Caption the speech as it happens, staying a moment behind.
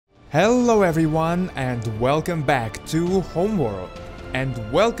Hello everyone and welcome back to Homeworld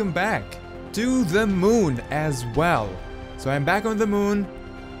and welcome back to the moon as well. So I'm back on the moon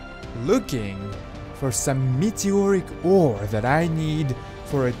looking for some meteoric ore that I need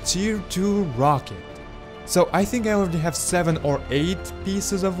for a tier 2 rocket. So I think I already have 7 or 8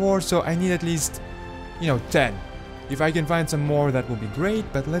 pieces of ore, so I need at least, 10. If I can find some more that would be great,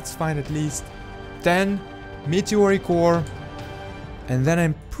 but let's find at least 10 meteoric ore. And then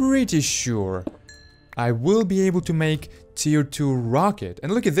I'm pretty sure I will be able to make tier 2 rocket.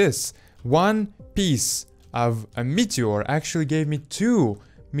 And look at this. One piece of a meteor actually gave me 2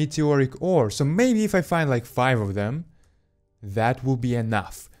 meteoric ore. So maybe if I find like 5 of them, that will be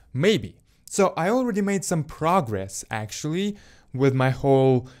enough. Maybe. So I already made some progress actually with my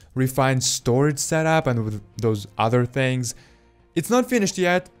whole refined storage setup and with those other things. It's not finished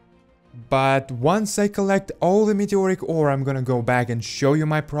yet. But once I collect all the meteoric ore, I'm gonna go back and show you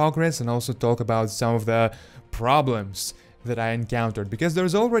my progress and also talk about some of the problems that I encountered. Because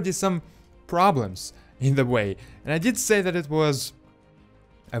there's already some problems in the way. And I did say that it was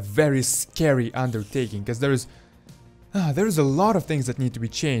a very scary undertaking. Because there's a lot of things that need to be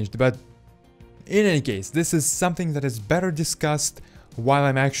changed. But in any case, this is something that is better discussed while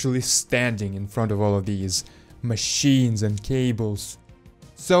I'm actually standing in front of all of these machines and cables.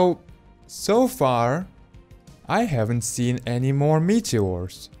 So far, I haven't seen any more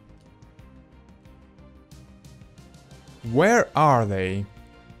meteors. Where are they?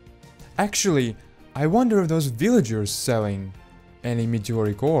 Actually, I wonder if those villagers selling any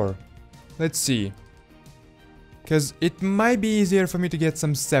meteoric ore. Let's see. Because it might be easier for me to get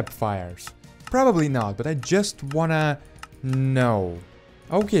some sapphires. Probably not, but I just wanna know.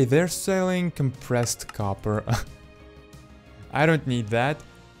 Okay, they're selling compressed copper. I don't need that.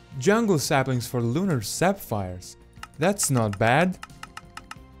 Jungle saplings for lunar sapphires. That's not bad.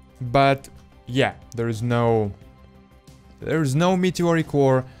 But yeah, there's no meteoric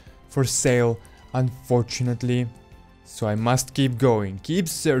ore for sale, unfortunately. So I must keep going, keep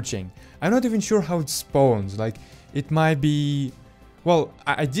searching. I'm not even sure how it spawns. Like, it might be... Well,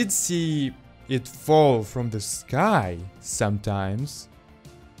 I did see it fall from the sky sometimes.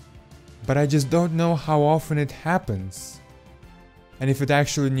 But I just don't know how often it happens. And if it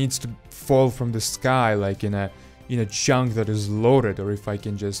actually needs to fall from the sky, like in a chunk that is loaded, or if I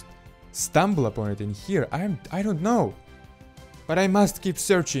can just stumble upon it in here, I don't know. But I must keep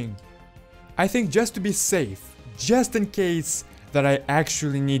searching. I think just to be safe, just in case that I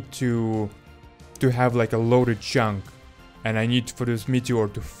actually need to have like a loaded chunk, and I need for this meteor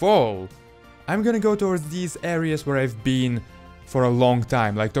to fall, I'm gonna go towards these areas where I've been for a long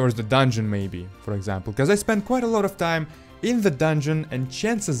time, like towards the dungeon maybe, for example, because I spent quite a lot of time in the dungeon, and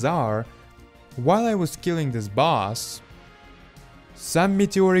chances are, while I was killing this boss, some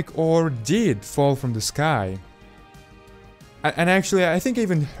meteoric ore did fall from the sky. And actually, I think I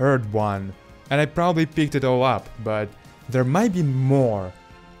even heard one, and I probably picked it all up, but there might be more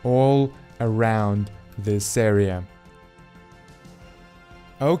all around this area.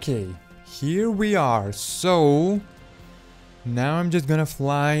 Okay, here we are. So now I'm just gonna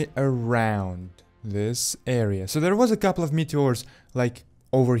fly around this area. So there was a couple of meteors like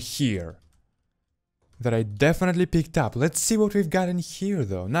over here that I definitely picked up. Let's see what we've got in here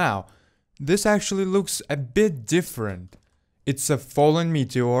though. Now, this actually looks a bit different. It's a fallen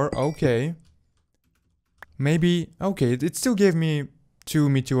meteor, okay. Maybe, okay, it still gave me 2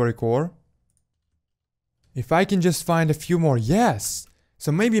 meteoric ore. If I can just find a few more, yes!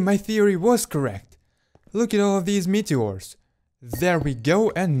 So maybe my theory was correct. Look at all of these meteors. There we go,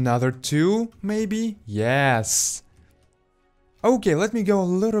 another 2, maybe? Yes! Okay, let me go a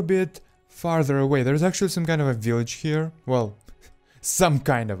little bit farther away. There's actually some kind of a village here. Well, some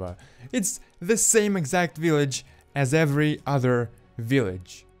kind of a... It's the same exact village as every other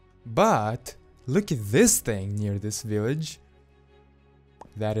village. But, look at this thing near this village.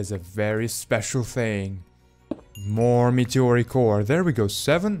 That is a very special thing. More meteoric ore. There we go,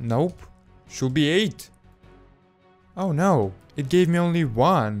 7? Nope. Should be 8. Oh no. It gave me only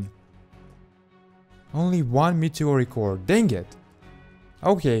 1. Only 1 meteoric ore. Dang it.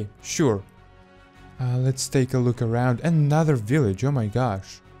 Okay, sure. Let's take a look around. Another village. Oh my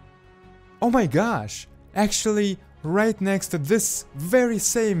gosh. Oh my gosh. Actually, right next to this very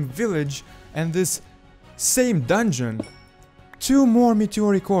same village and this same dungeon, 2 more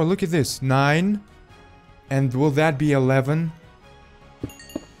meteoric ore. Look at this. 9. And will that be 11?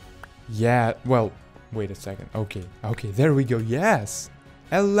 Yeah, well... Wait a second. Okay, there we go. Yes!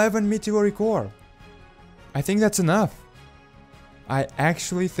 11 meteoric ore. I think that's enough. I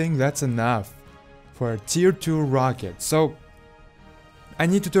actually think that's enough for a tier 2 rocket. So, I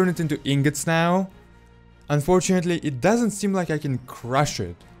need to turn it into ingots now. Unfortunately, it doesn't seem like I can crush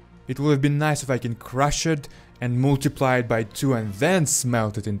it. It would have been nice if I can crush it and multiply it by 2 and then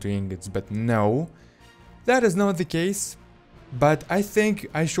smelt it into ingots, but no. That is not the case. But I think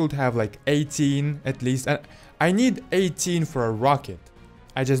I should have like 18 at least. And I need 18 for a rocket.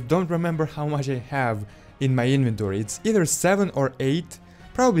 I just don't remember how much I have in my inventory. It's either 7 or 8,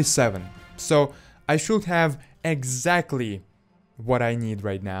 probably 7. So I should have exactly what I need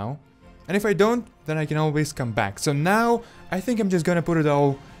right now. And if I don't, then I can always come back. So now I think I'm just gonna put it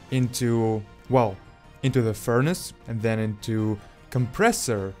all into, well, into the furnace and then into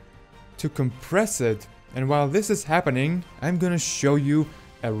compressor to compress it. And while this is happening, I'm gonna show you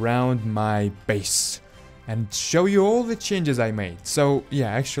around my base and show you all the changes I made. So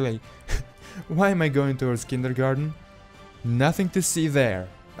yeah, actually, why am I going towards kindergarten? Nothing to see there.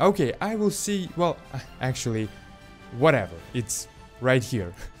 Okay, I will see, well, actually, whatever, it's right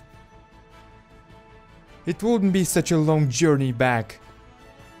here. It wouldn't be such a long journey back.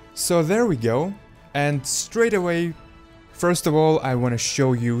 So there we go. And straight away, first of all, I want to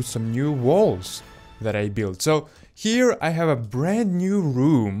show you some new walls that I built. So here I have a brand new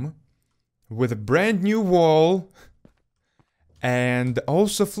room with a brand new wall and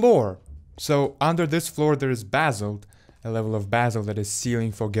also floor. So under this floor there is basalt, a level of basalt that is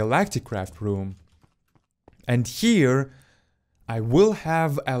ceiling for Galactic Craft room. And here I will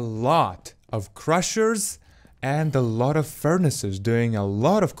have a lot of crushers and a lot of furnaces doing a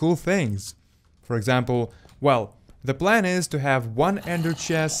lot of cool things. For example, well, the plan is to have one ender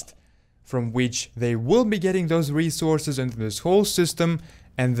chest from which they will be getting those resources into this whole system,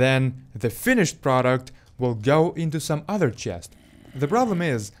 and then the finished product will go into some other chest. The problem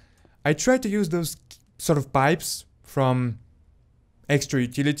is, I tried to use those sort of pipes from extra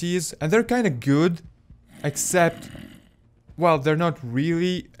utilities, and they're kind of good, except, well, they're not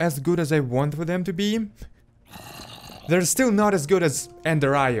really as good as I want for them to be. They're still not as good as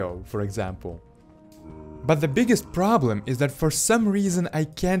Ender IO, for example. But the biggest problem is that for some reason I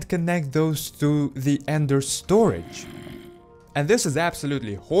can't connect those to the Ender storage. And this is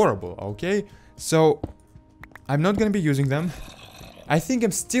absolutely horrible, okay? So, I'm not gonna be using them. I think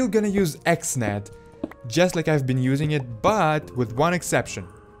I'm still gonna use XNet, just like I've been using it, but with one exception.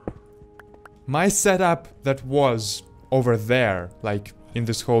 My setup that was over there, like in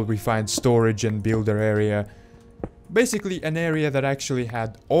this whole refined storage and builder area, basically an area that actually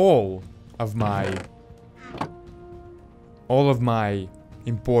had all of my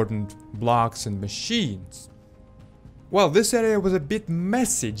important blocks and machines. Well, this area was a bit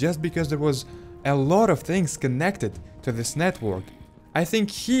messy just because there was a lot of things connected to this network. I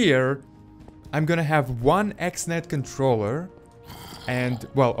think here I'm gonna have one XNet controller and,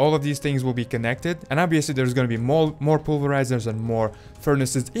 well, all of these things will be connected, and obviously there's gonna be more pulverizers and more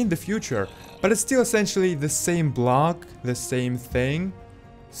furnaces in the future, but it's still essentially the same block, the same thing.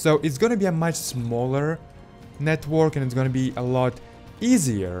 So it's gonna be a much smaller network, and it's gonna be a lot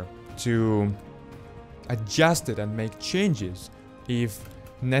easier to adjust it and make changes if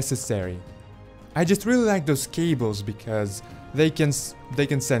necessary. I just really like those cables because they can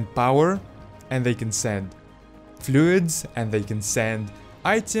send power, and they can send fluids, and they can send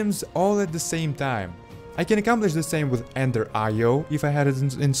items all at the same time. I can accomplish the same with Ender IO if I had it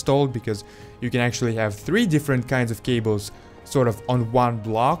installed, because you can actually have 3 different kinds of cables sort of on one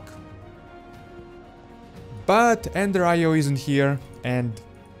block. But Ender IO isn't here, and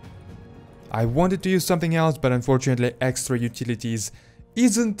I wanted to use something else, but unfortunately extra utilities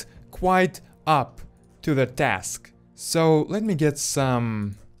isn't quite up to the task. So let me get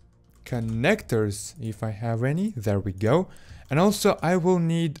some connectors if I have any. There we go. And also I will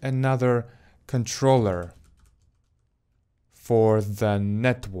need another controller for the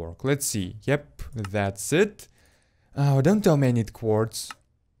network. Let's see. Yep, that's it. Oh, don't tell me I need quartz.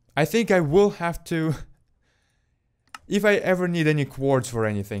 I think I will have to... If I ever need any quartz for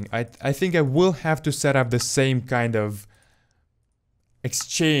anything, I think I will have to set up the same kind of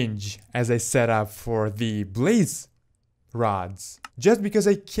exchange as I set up for the blaze rods. Just because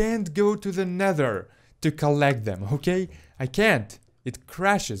I can't go to the nether to collect them, okay? I can't. It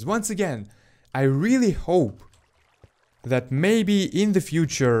crashes. Once again, I really hope that maybe in the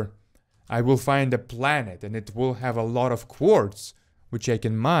future I will find a planet and it will have a lot of quartz, which I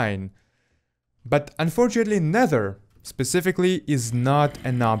can mine. But unfortunately, nether specifically is not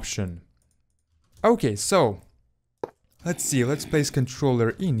an option. Okay, so let's see, let's place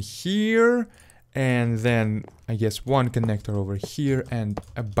controller in here, and then I guess one connector over here and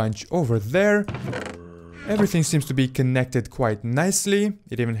a bunch over there. Everything seems to be connected quite nicely.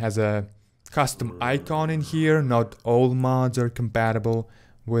 It even has a custom icon in here. Not all mods are compatible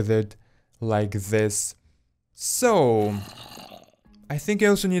with it like this. So I think I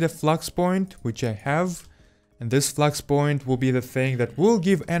also need a flux point, which I have. And this flux point will be the thing that will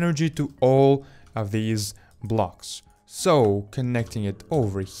give energy to all of these blocks. So connecting it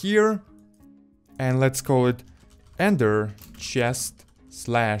over here. And let's call it Ender Chest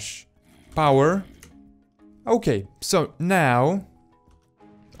 / power. Okay, so now...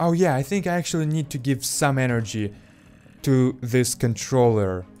 Oh yeah, I think I actually need to give some energy to this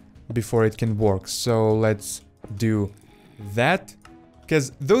controller before it can work. So let's do that.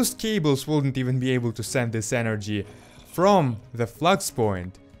 Because those cables wouldn't even be able to send this energy from the flux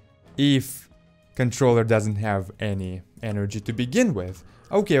point if controller doesn't have any energy to begin with.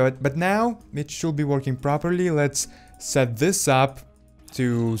 Okay, but now it should be working properly. Let's set this up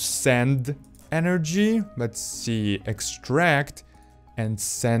to send energy. Let's see, extract and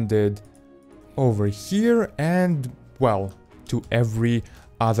send it over here and, well, to every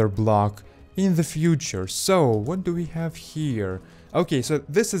other block in the future. So what do we have here? Okay, so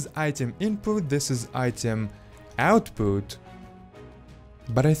this is item input, this is item output,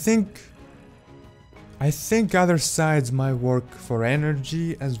 but I think other sides might work for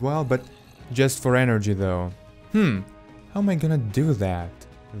energy as well, but just for energy though. How am I gonna do that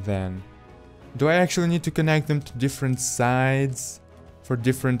then? Do I actually need to connect them to different sides for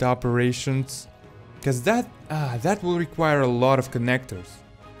different operations? Because that will require a lot of connectors.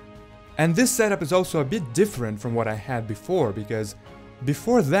 And this setup is also a bit different from what I had before, because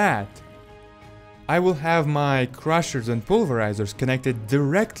before that I will have my crushers and pulverizers connected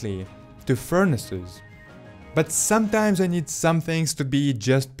directly to furnaces. But sometimes I need some things to be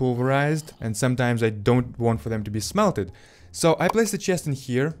just pulverized, and sometimes I don't want for them to be smelted. So I placed a chest in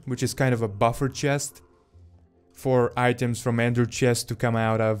here, which is kind of a buffer chest for items from Ender chest to come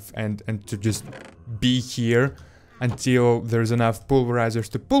out of and to just be here until there's enough pulverizers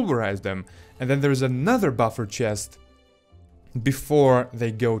to pulverize them. And then there's another buffer chest before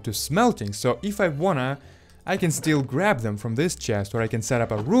they go to smelting. So if I wanna, I can still grab them from this chest, or I can set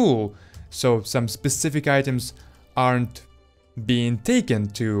up a rule so some specific items aren't being taken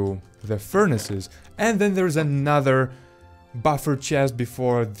to the furnaces. And then there's another buffer chest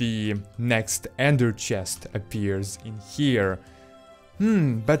before the next Ender chest appears in here.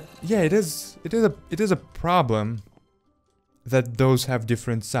 But yeah, it is a problem that those have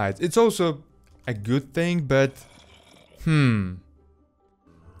different sides. It's also a good thing, but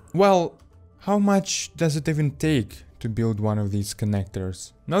well, how much does it even take to build one of these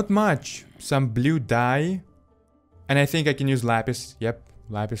connectors? Not much. Some blue dye, and I think I can use lapis. Yep,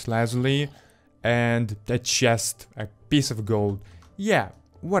 lapis lazuli, and a chest, a piece of gold. Yeah,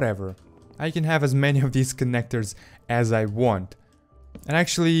 whatever. I can have as many of these connectors as I want. And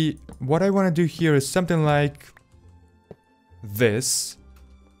actually, what I want to do here is something like this,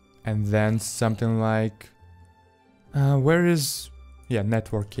 and then something like where is, yeah,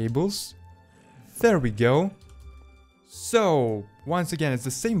 network cables. There we go. So once again, it's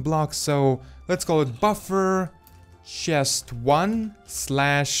the same block, so let's call it buffer chest 1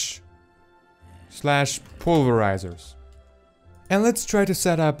 slash pulverizers. And let's try to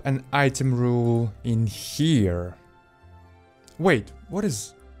set up an item rule in here. Wait, what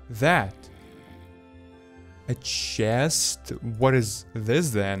is that? A chest? What is this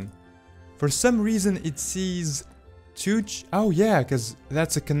then? For some reason it sees two oh yeah, because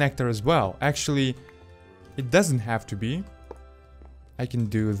that's a connector as well. Actually, it doesn't have to be. I can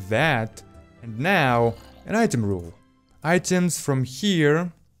do that. And now, an item rule. Items from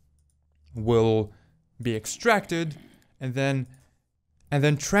here will be extracted and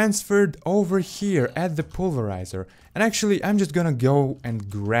then transferred over here at the pulverizer. And actually, I'm just gonna go and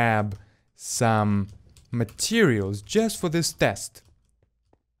grab some materials just for this test.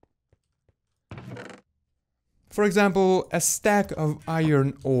 For example, a stack of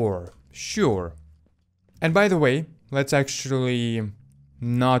iron ore. Sure. And by the way, let's actually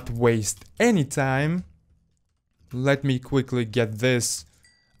not waste any time. Let me quickly get this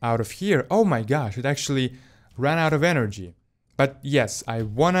out of here. Oh my gosh, it actually ran out of energy. But yes, I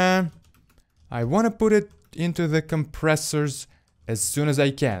wanna put it into the compressors as soon as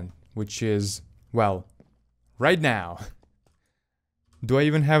I can, which is, well, right now. Do I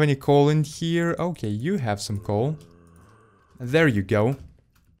even have any coal in here? Okay, you have some coal. There you go.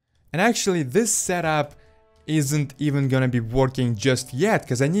 And actually, this setup isn't even gonna be working just yet,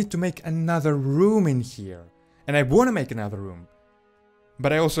 because I need to make another room in here. And I wanna make another room.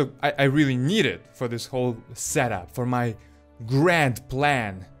 But I really need it for this whole setup, for my grand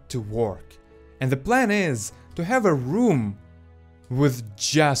plan to work. And the plan is to have a room with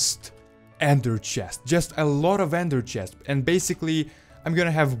just ender chest. Just a lot of ender chest. And basically, I'm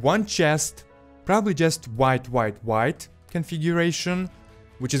gonna have one chest, probably just white, white, white configuration,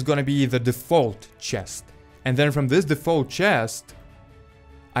 which is gonna be the default chest. And then from this default chest,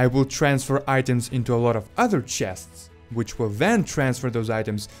 I will transfer items into a lot of other chests, which will then transfer those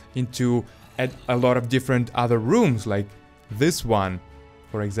items into a lot of different other rooms, like this one,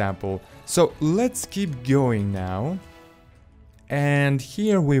 for example. So let's keep going now. And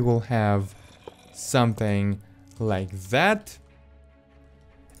here we will have something like that.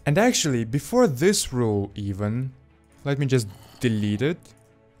 And actually, before this rule even, let me just delete it.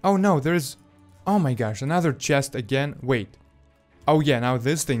 Oh no, there's... Oh my gosh, another chest again. Wait. Oh yeah, now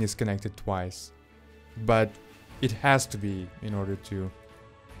this thing is connected twice. But it has to be in order to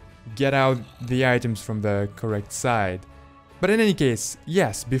get out the items from the correct side. But in any case,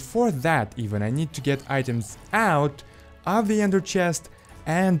 yes, before that even, I need to get items out of the ender chest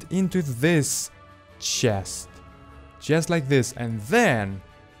and into this chest. Just like this. And then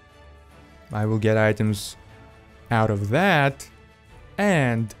I will get items out of that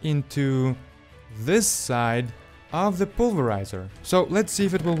and into this side of the pulverizer. So let's see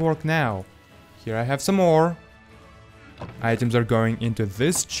if it will work now. Here I have some more. Items are going into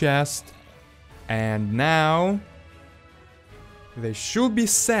this chest. And now they should be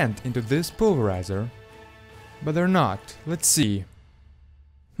sent into this pulverizer. But they're not. Let's see.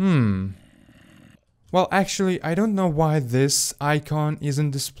 Well, actually, I don't know why this icon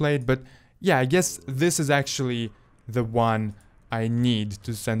isn't displayed, but yeah, I guess this is actually the one I need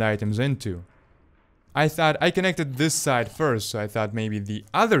to send items into. I thought I connected this side first, so I thought maybe the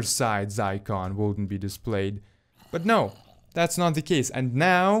other side's icon wouldn't be displayed. But no, that's not the case. And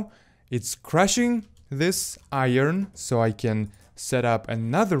now it's crushing this iron, so I can set up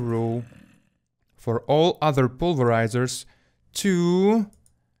another rule for all other pulverizers to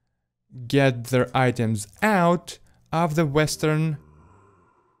get their items out of the western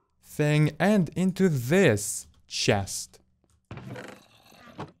thing and into this chest.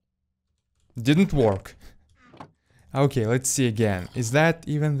 Didn't work. Okay, let's see again. Is that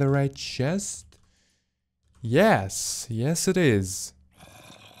even the right chest? Yes, yes it is.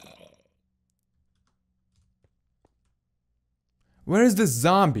 Where is the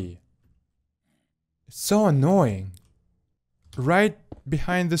zombie? It's so annoying. Right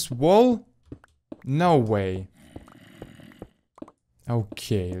behind this wall? No way.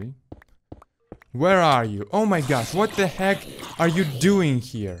 Okay. Where are you? Oh my gosh, what the heck are you doing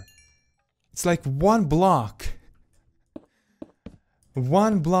here? It's like one block.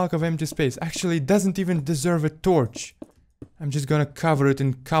 One block of empty space. Actually, it doesn't even deserve a torch. I'm just gonna cover it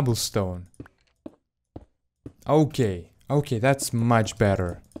in cobblestone. Okay, okay, that's much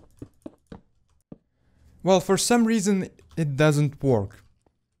better. Well, for some reason, it doesn't work.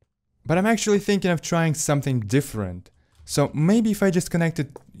 But I'm actually thinking of trying something different. So maybe if I just connect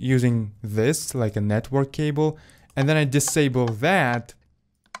it using this, like a network cable, and then I disable that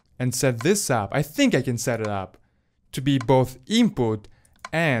and set this up. I think I can set it up to be both input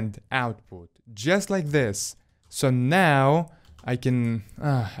and output, just like this. So now I can...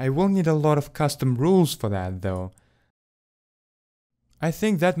 I will need a lot of custom rules for that though. I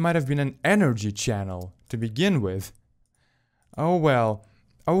think that might have been an energy channel to begin with. Oh well.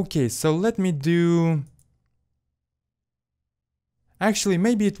 Okay, so let me do... Actually,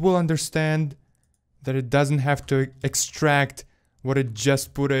 maybe it will understand that it doesn't have to extract what it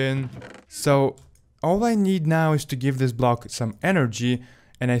just put in. So all I need now is to give this block some energy,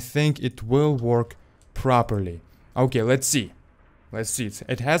 and I think it will work properly. Okay, let's see. Let's see.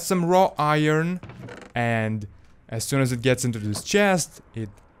 It has some raw iron, and as soon as it gets into this chest, it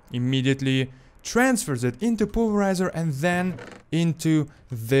immediately transfers it into pulverizer and then into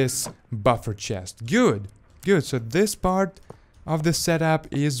this buffer chest. Good, good. So this part of the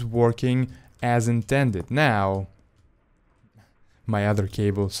setup is working as intended. Now, my other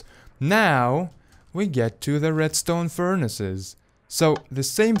cables. Now, we get to the redstone furnaces. So, the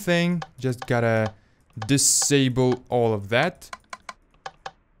same thing, just gotta disable all of that.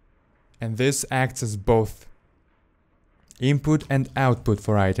 And this acts as both input and output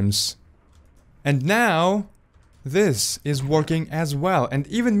for items. And now, this is working as well. And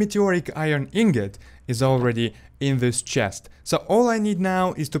even meteoric iron ingot is already in this chest. So all I need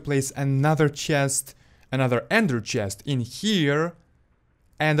now is to place another chest, another ender chest in here.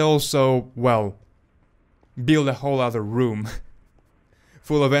 And also, well, build a whole other room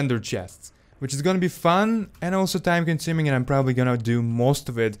full of ender chests. Which is gonna be fun and also time consuming, and I'm probably gonna do most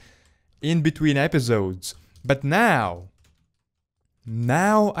of it in between episodes. But now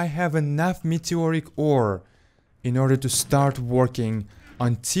I have enough meteoric ore in order to start working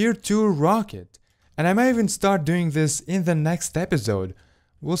on tier 2 rocket. And I might even start doing this in the next episode.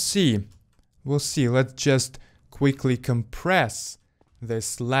 We'll see. We'll see. Let's just quickly compress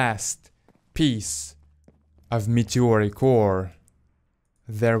this last piece of meteoric ore.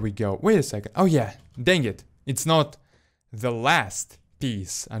 There we go. Wait a second. Oh yeah, dang it. It's not the last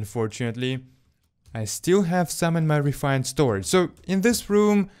piece, unfortunately. I still have some in my refined storage. So in this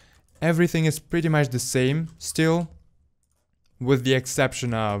room, everything is pretty much the same still, with the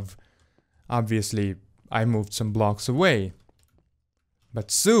exception of, obviously, I moved some blocks away.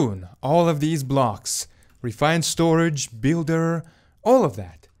 But soon, all of these blocks, refined storage, builder, all of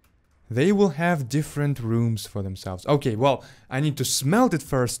that, they will have different rooms for themselves. Okay, well, I need to smelt it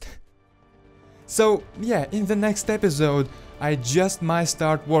first. So, yeah, in the next episode, I just might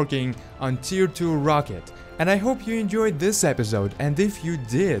start working on tier 2 rocket. And I hope you enjoyed this episode, and if you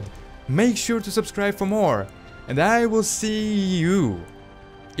did, make sure to subscribe for more. And I will see you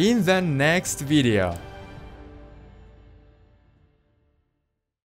in the next video.